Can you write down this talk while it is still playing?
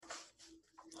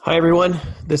Hi, everyone.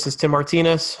 This is Tim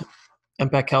Martinez,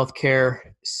 MPAC Healthcare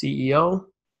CEO.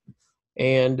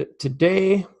 And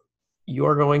today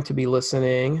you're going to be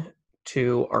listening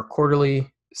to our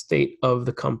quarterly State of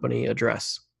the Company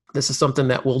address. This is something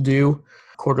that we'll do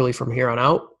quarterly from here on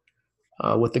out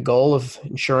with the goal of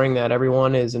ensuring that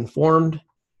everyone is informed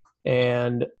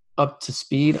and up to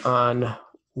speed on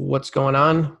what's going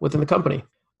on within the company.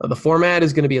 The format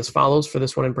is going to be as follows for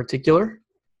this one in particular.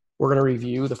 We're going to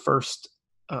review the first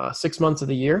 6 months of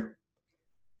the year,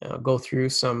 go through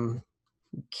some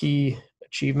key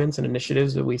achievements and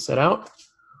initiatives that we set out.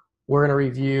 We're going to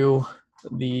review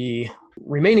the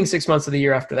remaining 6 months of the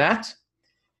year after that.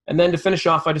 And then to finish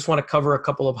off, I just want to cover a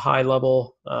couple of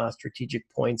high-level strategic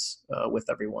points with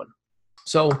everyone.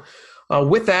 So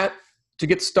with that, to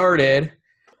get started,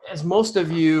 as most of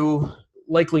you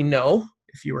likely know,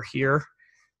 if you were here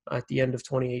at the end of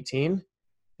 2018,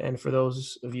 and for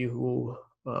those of you who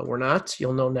were not,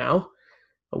 you'll know now,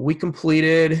 we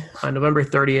completed on November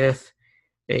 30th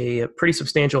a pretty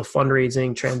substantial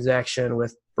fundraising transaction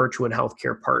with Birchwood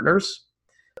Healthcare Partners.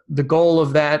 The goal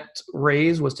of that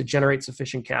raise was to generate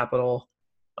sufficient capital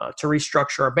to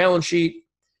restructure our balance sheet,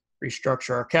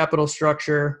 restructure our capital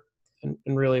structure, and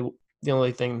really the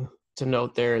only thing to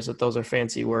note there is that those are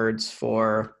fancy words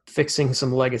for fixing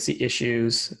some legacy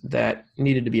issues that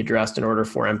needed to be addressed in order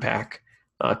for MPAC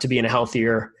to be in a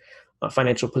healthier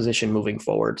financial position moving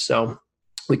forward. So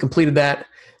we completed that.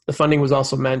 The funding was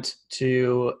also meant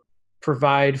to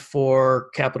provide for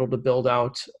capital to build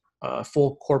out a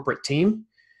full corporate team.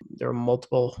 There were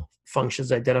multiple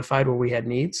functions identified where we had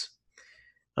needs.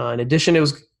 In addition, it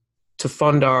was to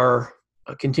fund our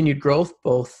continued growth,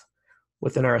 both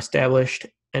within our established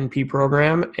NP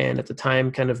program and at the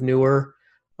time kind of newer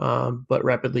but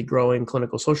rapidly growing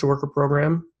clinical social worker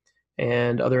program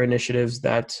and other initiatives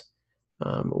that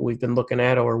we've been looking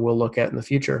at or will look at in the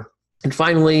future. And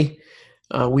finally,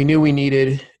 we knew we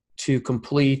needed to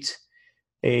complete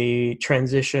a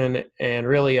transition and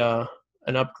really an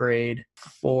upgrade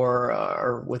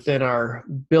for within our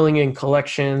billing and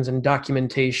collections and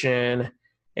documentation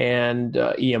and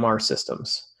EMR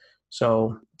systems.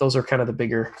 So those are kind of the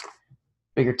bigger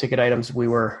ticket items we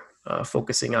were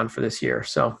focusing on for this year.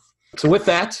 So with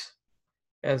that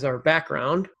as our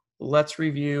background, let's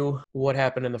review what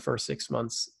happened in the first 6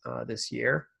 months this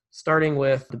year, starting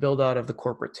with the build out of the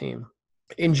corporate team.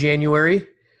 In January,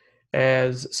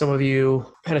 as some of you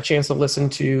had a chance to listen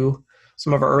to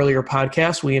some of our earlier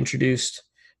podcasts, we introduced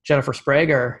Jennifer Sprague,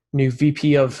 our new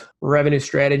VP of Revenue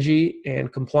Strategy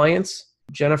and Compliance.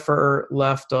 Jennifer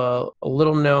left a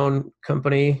little-known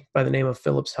company by the name of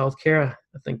Philips Healthcare.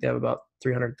 I think they have about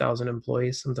 300,000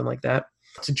 employees, something like that,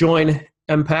 to join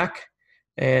MPAC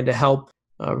and to help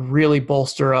really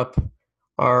bolster up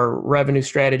our revenue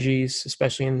strategies,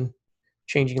 especially in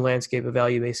changing landscape of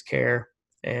value-based care,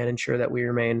 and ensure that we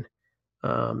remain,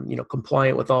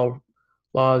 compliant with all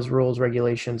laws, rules,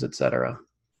 regulations, et cetera.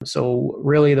 So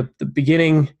really the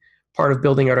beginning part of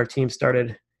building out our team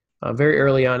started very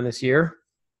early on in this year.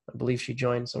 I believe she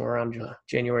joined somewhere around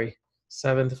January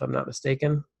 7th, if I'm not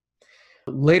mistaken.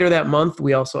 Later that month,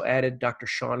 we also added Dr.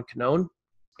 Sean Canone,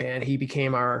 and he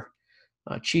became our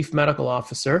Chief Medical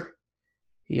Officer.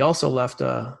 He also left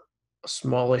a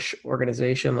smallish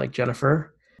organization like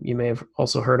Jennifer. You may have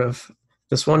also heard of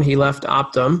this one. He left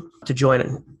Optum to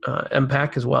join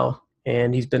MPAC as well.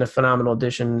 And he's been a phenomenal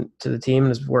addition to the team and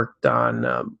has worked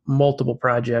on multiple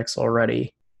projects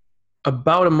already.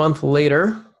 About a month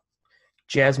later,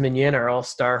 Jasmine Yin, our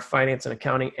all-star finance and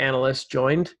accounting analyst,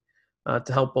 joined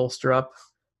to help bolster up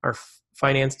our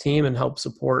finance team and help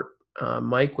support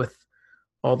Mike with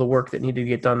all the work that needed to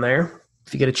get done there.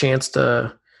 If you get a chance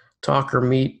to talk or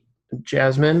meet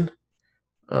Jasmine,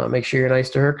 make sure you're nice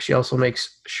to her, because she also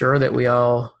makes sure that we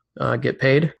all get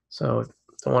paid. So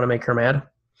don't want to make her mad.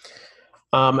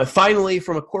 And finally,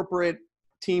 from a corporate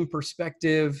team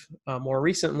perspective, more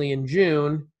recently in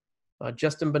June,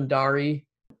 Justin Bandari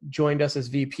joined us as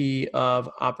VP of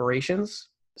Operations.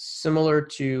 Similar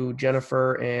to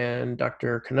Jennifer and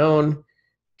Dr. Canone,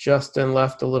 Justin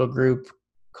left a little group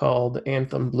called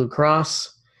Anthem Blue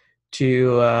Cross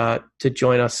to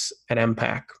join us at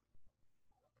MPAC.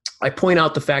 I point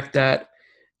out the fact that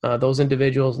those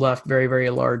individuals left very, very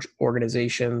large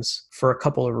organizations for a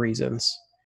couple of reasons.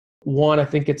 One, I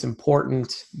think it's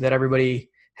important that everybody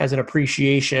has an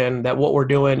appreciation that what we're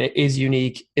doing is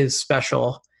unique, is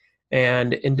special,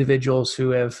 and individuals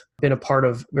who have been a part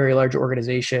of very large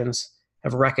organizations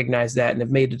have recognized that and have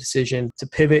made the decision to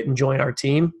pivot and join our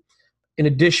team. In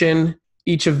addition,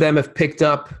 each of them have picked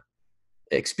up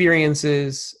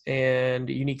experiences and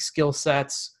unique skill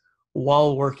sets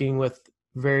while working with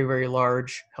very, very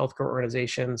large healthcare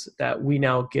organizations that we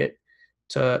now get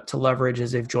to leverage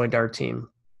as they've joined our team.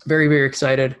 Very, very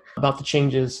excited about the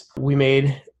changes we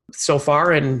made so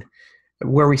far and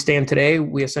where we stand today.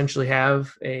 We essentially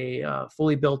have a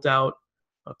fully built out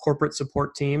corporate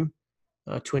support team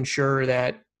to ensure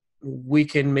that we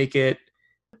can make it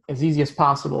as easy as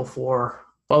possible for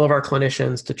all of our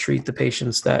clinicians to treat the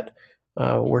patients that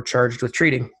we're charged with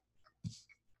treating.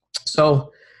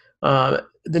 So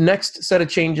the next set of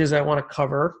changes I want to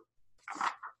cover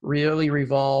really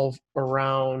revolve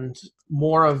around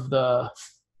more of the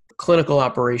clinical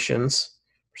operations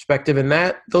perspective.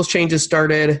 And those changes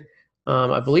started,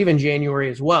 I believe, in January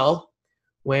as well,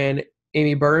 when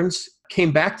Amy Burns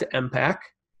came back to MPAC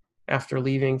after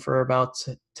leaving for about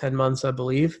 10 months, I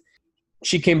believe.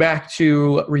 She came back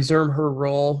to resume her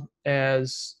role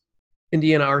as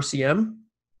Indiana RCM.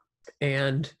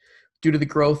 And due to the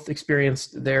growth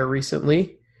experienced there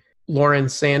recently, Lauren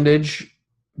Sandage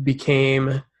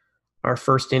became our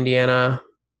first Indiana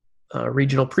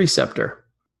regional preceptor.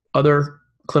 Other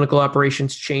clinical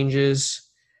operations changes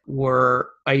were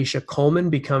Aisha Coleman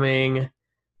becoming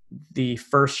the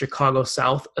first Chicago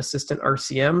South Assistant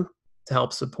RCM to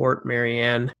help support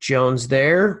Marianne Jones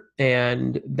there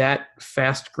and that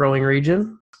fast-growing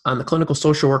region. On the clinical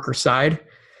social worker side,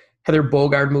 Heather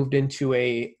Bogard moved into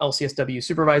a LCSW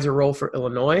supervisor role for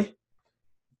Illinois.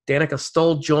 Danica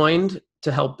Stoll joined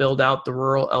to help build out the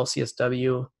rural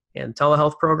LCSW and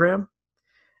telehealth program.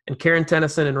 And Karen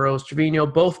Tennyson and Rose Trevino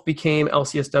both became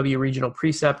LCSW regional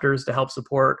preceptors to help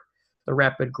support the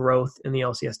rapid growth in the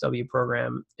LCSW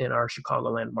program in our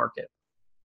Chicagoland market.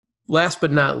 Last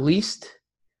but not least,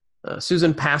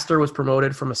 Susan Pastor was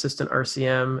promoted from assistant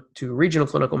RCM to regional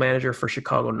clinical manager for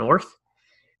Chicago North.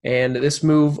 And this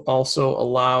move also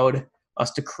allowed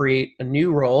us to create a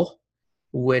new role,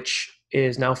 which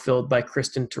is now filled by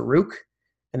Kristen Taruk,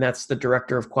 and that's the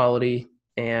Director of Quality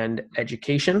and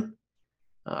Education.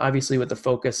 Obviously, with the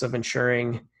focus of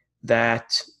ensuring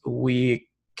that we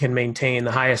can maintain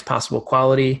the highest possible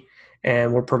quality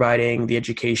and we're providing the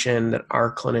education that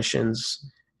our clinicians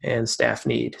and staff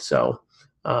need. So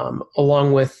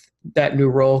along with that new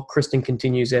role, Kristen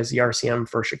continues as the RCM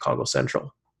for Chicago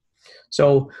Central.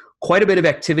 So quite a bit of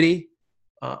activity,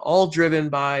 all driven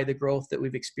by the growth that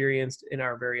we've experienced in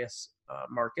our various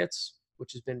markets,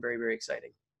 which has been very, very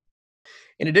exciting.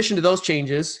 In addition to those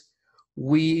changes,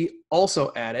 we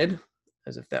also added,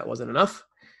 as if that wasn't enough,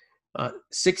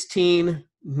 16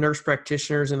 nurse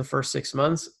practitioners in the first 6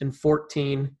 months and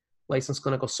 14 licensed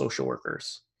clinical social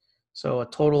workers. So a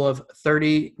total of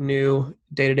 30 new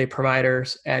day-to-day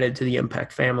providers added to the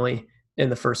MPAC family in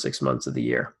the first 6 months of the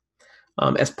year.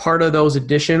 As part of those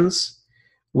additions,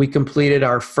 we completed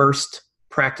our first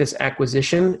practice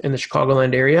acquisition in the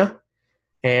Chicagoland area,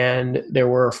 and there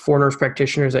were 4 nurse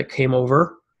practitioners that came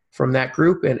over from that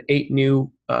group and 8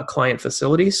 new client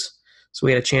facilities. So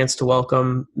we had a chance to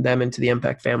welcome them into the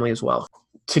MPAC family as well.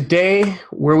 Today,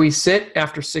 where we sit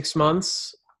after 6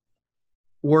 months,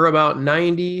 we're about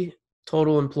 90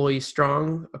 total employees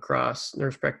strong across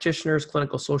nurse practitioners,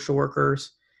 clinical social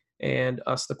workers, and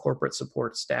us, the corporate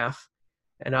support staff,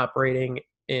 and operating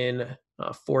in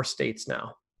 4 states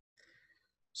now.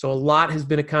 So a lot has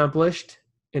been accomplished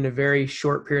in a very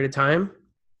short period of time.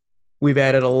 We've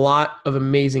added a lot of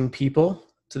amazing people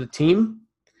to the team,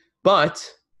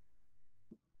 but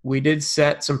we did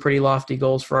set some pretty lofty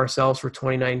goals for ourselves for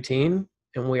 2019,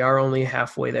 and we are only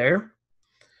halfway there.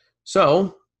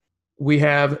 So we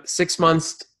have 6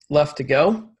 months left to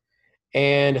go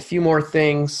and a few more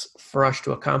things for us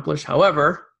to accomplish.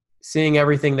 However, seeing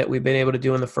everything that we've been able to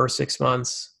do in the first 6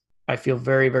 months, I feel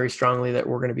very, very strongly that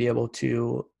we're going to be able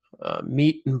to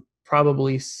meet and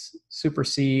probably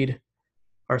supersede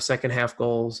our second half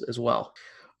goals as well.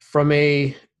 From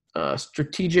a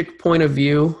strategic point of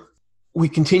view, we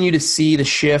continue to see the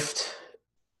shift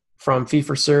from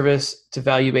fee-for-service to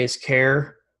value-based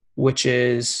care, which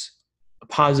is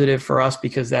positive for us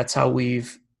because that's how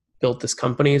we've built this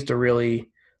company, is to really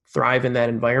thrive in that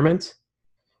environment.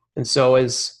 And so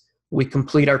as we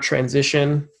complete our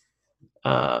transition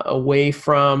away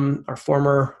from our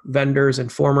former vendors and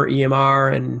former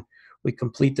EMR, and we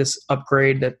complete this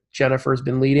upgrade that Jennifer's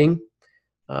been leading,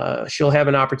 she'll have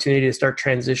an opportunity to start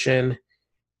transition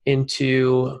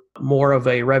into more of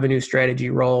a revenue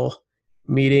strategy role,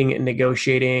 meeting and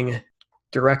negotiating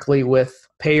directly with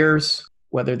payers,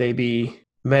 whether they be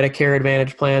Medicare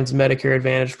Advantage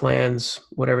plans,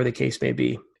 whatever the case may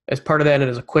be. As part of that, and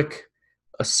as a quick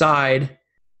aside,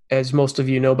 as most of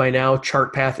you know by now,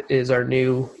 ChartPath is our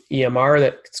new EMR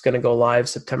that's going to go live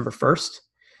September 1st.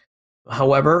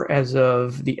 However, as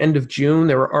of the end of June,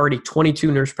 there were already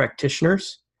 22 nurse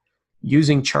practitioners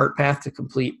using ChartPath to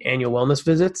complete annual wellness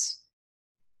visits.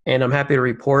 And I'm happy to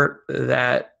report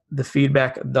that the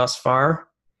feedback thus far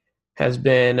has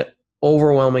been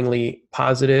overwhelmingly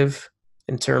positive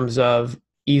in terms of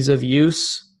ease of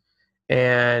use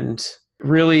and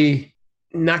really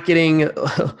not getting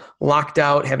locked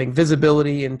out, having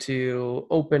visibility into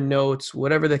open notes,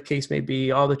 whatever the case may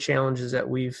be. All the challenges that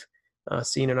we've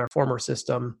seen in our former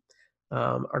system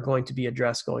are going to be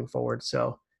addressed going forward.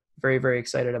 So very, very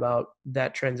excited about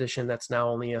that transition that's now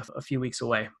only a few weeks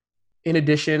away. In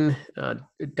addition,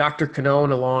 Dr.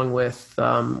 Canone, along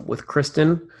with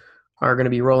Kristen, are going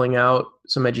to be rolling out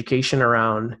some education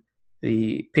around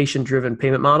the patient-driven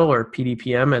payment model, or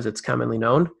PDPM as it's commonly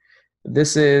known.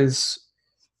 This is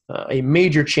a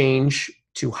major change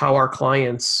to how our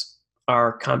clients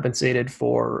are compensated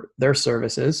for their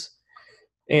services.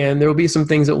 And there will be some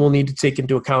things that we'll need to take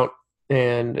into account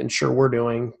and ensure we're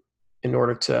doing in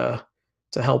order to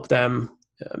help them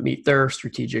meet their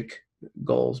strategic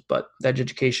goals. But that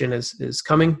education is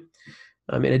coming.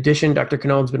 In addition, Dr.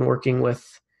 Canone's been working with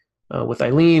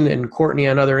Eileen and Courtney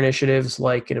on other initiatives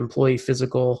like an employee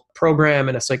physical program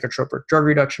and a psychotropic drug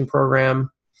reduction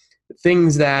program,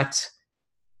 things that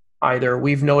either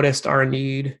we've noticed are a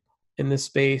need in this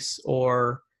space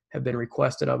or have been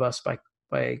requested of us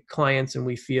by clients, and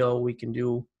we feel we can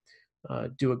do a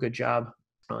good job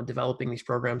on developing these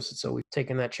programs. So we've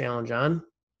taken that challenge on.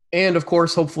 And of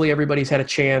course, hopefully everybody's had a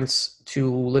chance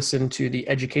to listen to the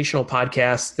educational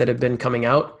podcasts that have been coming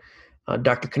out.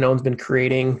 Dr. Canone's been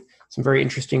creating some very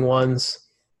interesting ones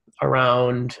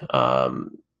around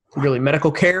really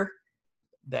medical care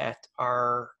that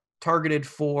are targeted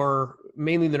for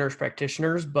mainly the nurse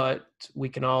practitioners, but we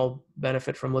can all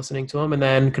benefit from listening to them. And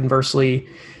then conversely,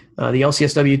 the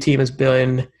LCSW team has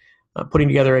been putting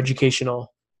together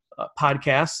educational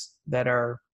podcasts that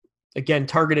are, again,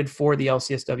 targeted for the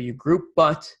LCSW group,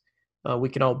 but we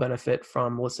can all benefit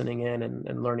from listening in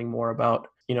and learning more about,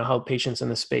 how patients in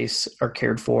the space are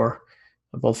cared for,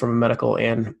 both from a medical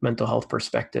and mental health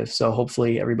perspective. So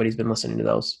hopefully everybody's been listening to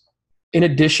those. In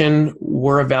addition,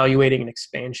 we're evaluating an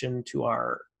expansion to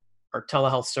our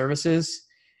telehealth services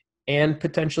and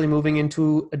potentially moving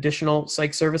into additional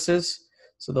psych services.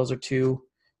 So those are two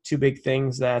big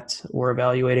things that we're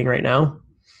evaluating right now.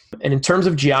 And in terms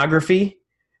of geography,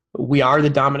 we are the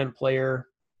dominant player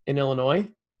in Illinois.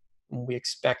 We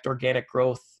expect organic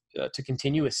growth to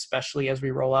continue, especially as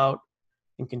we roll out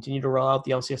and continue to roll out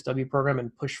the LCSW program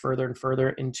and push further and further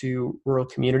into rural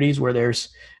communities where there's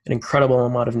an incredible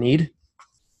amount of need.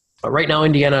 Right now,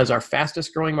 Indiana is our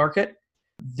fastest growing market.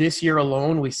 This year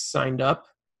alone, we signed up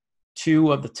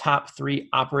 2 of the top 3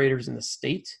 operators in the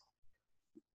state.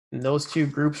 And those 2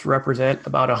 groups represent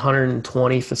about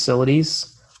 120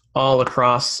 facilities all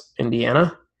across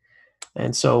Indiana.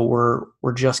 And so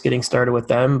we're just getting started with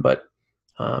them, but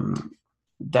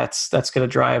that's going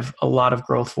to drive a lot of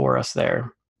growth for us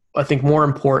there. I think more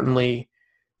importantly,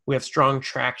 we have strong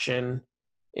traction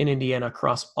in Indiana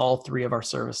across all 3 of our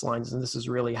service lines, and this is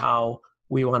really how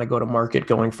we want to go to market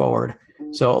going forward.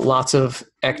 So lots of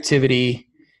activity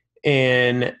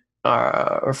for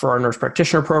our nurse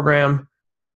practitioner program,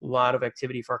 a lot of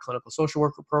activity for our clinical social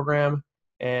worker program,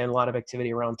 and a lot of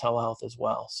activity around telehealth as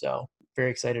well. So very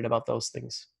excited about those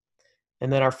things.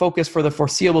 And then our focus for the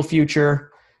foreseeable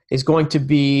future is going to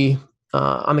be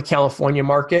on the California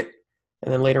market,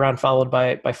 and then later on followed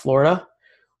by Florida.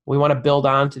 We want to build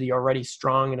on to the already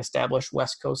strong and established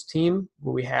West Coast team,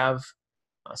 where we have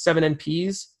 7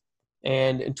 NPs,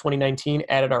 and in 2019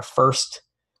 added our first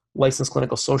licensed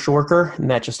clinical social worker,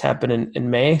 and that just happened in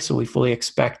May. So we fully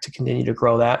expect to continue to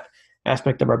grow that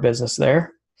aspect of our business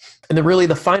there. And then really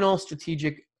the final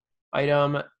strategic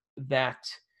item that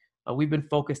we've been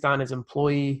focused on is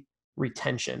employee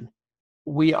retention.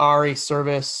 We are a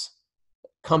service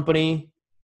company.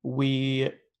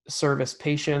 We service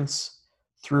patients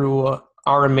through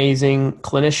our amazing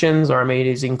clinicians. Our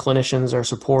amazing clinicians are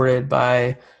supported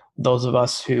by those of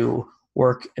us who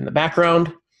work in the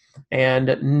background.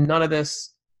 And none of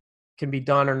this can be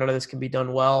done, or none of this can be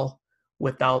done well,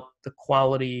 without the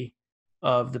quality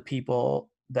of the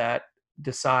people that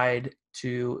decide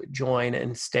to join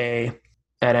and stay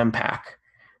at MPAC.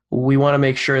 We want to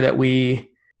make sure that we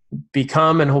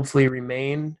become and hopefully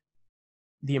remain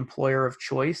the employer of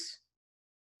choice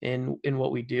in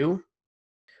what we do.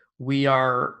 We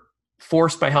are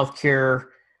forced by healthcare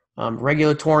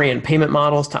regulatory and payment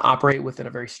models to operate within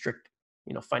a very strict,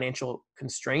 financial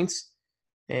constraints.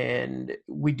 And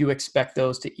we do expect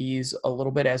those to ease a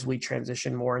little bit as we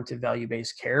transition more into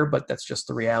value-based care, but that's just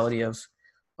the reality of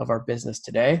our business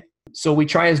today. So we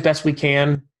try as best we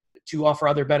can to offer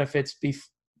other benefits, be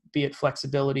it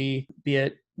flexibility, be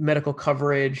it medical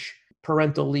coverage,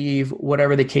 parental leave,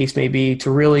 whatever the case may be,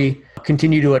 to really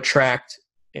continue to attract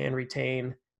and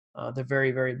retain the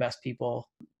very, very best people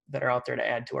that are out there to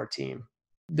add to our team.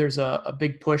 There's a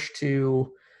big push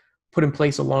to put in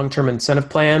place a long-term incentive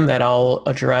plan that I'll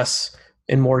address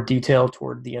in more detail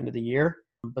toward the end of the year.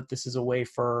 But this is a way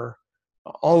for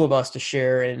all of us to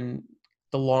share in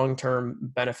the long-term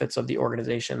benefits of the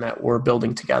organization that we're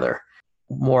building together.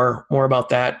 More about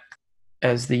that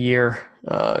as the year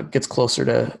gets closer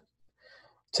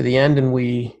to the end and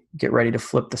we get ready to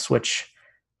flip the switch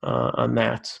on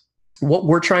that. What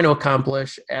we're trying to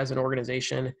accomplish as an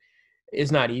organization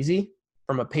is not easy.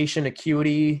 From a patient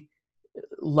acuity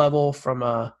level,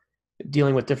 from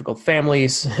dealing with difficult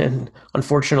families and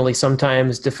unfortunately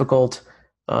sometimes difficult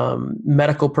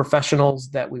medical professionals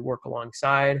that we work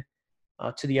alongside,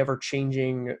 to the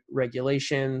ever-changing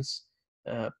regulations,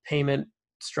 payment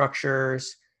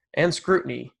structures, and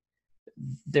scrutiny.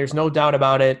 There's no doubt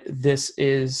about it. This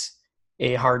is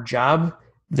a hard job.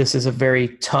 This is a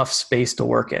very tough space to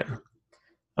work in.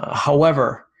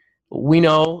 However, we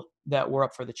know that we're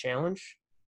up for the challenge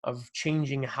of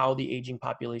changing how the aging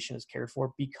population is cared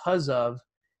for because of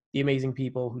the amazing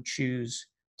people who choose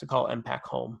to call MPAC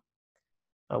home.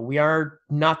 We are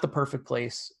not the perfect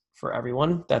place for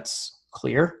everyone. That's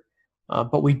clear.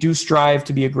 But we do strive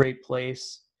to be a great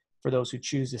place for those who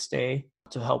choose to stay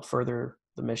to help further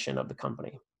the mission of the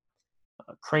company.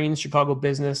 Crane's Chicago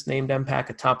Business named MPAC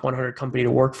a top 100 company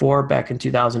to work for back in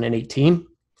 2018.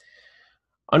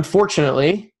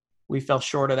 Unfortunately, we fell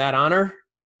short of that honor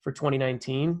for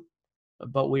 2019,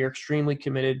 but we are extremely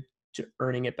committed to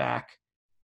earning it back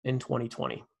in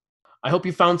 2020. I hope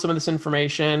you found some of this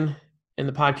information in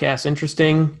the podcast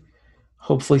interesting.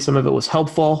 Hopefully some of it was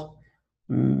helpful,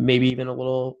 maybe even a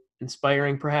little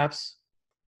inspiring perhaps.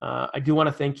 I do want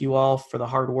to thank you all for the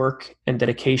hard work and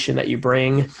dedication that you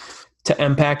bring to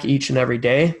MPAC each and every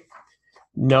day.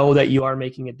 Know that you are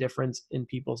making a difference in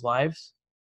people's lives.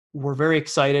 We're very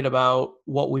excited about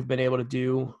what we've been able to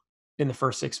do in the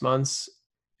first 6 months,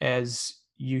 as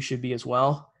you should be as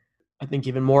well. I think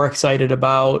even more excited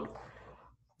about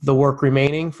the work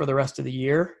remaining for the rest of the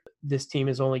year. This team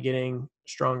is only getting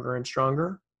stronger and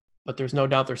stronger, but there's no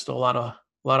doubt there's still a lot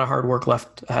of hard work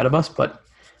left ahead of us, but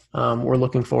we're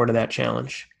looking forward to that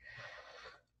challenge.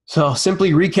 So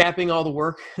simply recapping all the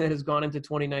work that has gone into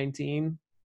 2019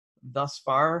 thus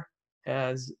far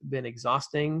has been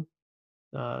exhausting.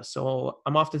 So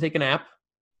I'm off to take a nap.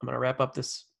 I'm going to wrap up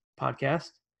this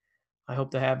podcast. I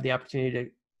hope to have the opportunity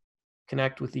to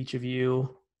connect with each of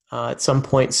you at some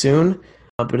point soon.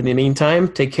 But in the meantime,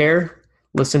 take care.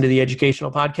 Listen to the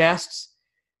educational podcasts.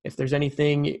 If there's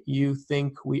anything you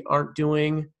think we aren't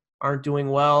doing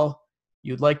well,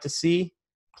 you'd like to see,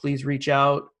 please reach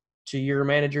out to your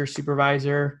manager,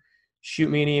 supervisor, shoot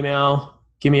me an email,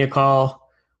 give me a call.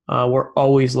 We're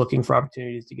always looking for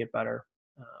opportunities to get better.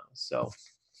 So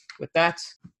with that,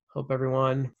 hope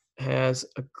everyone has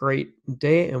a great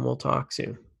day and we'll talk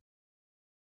soon.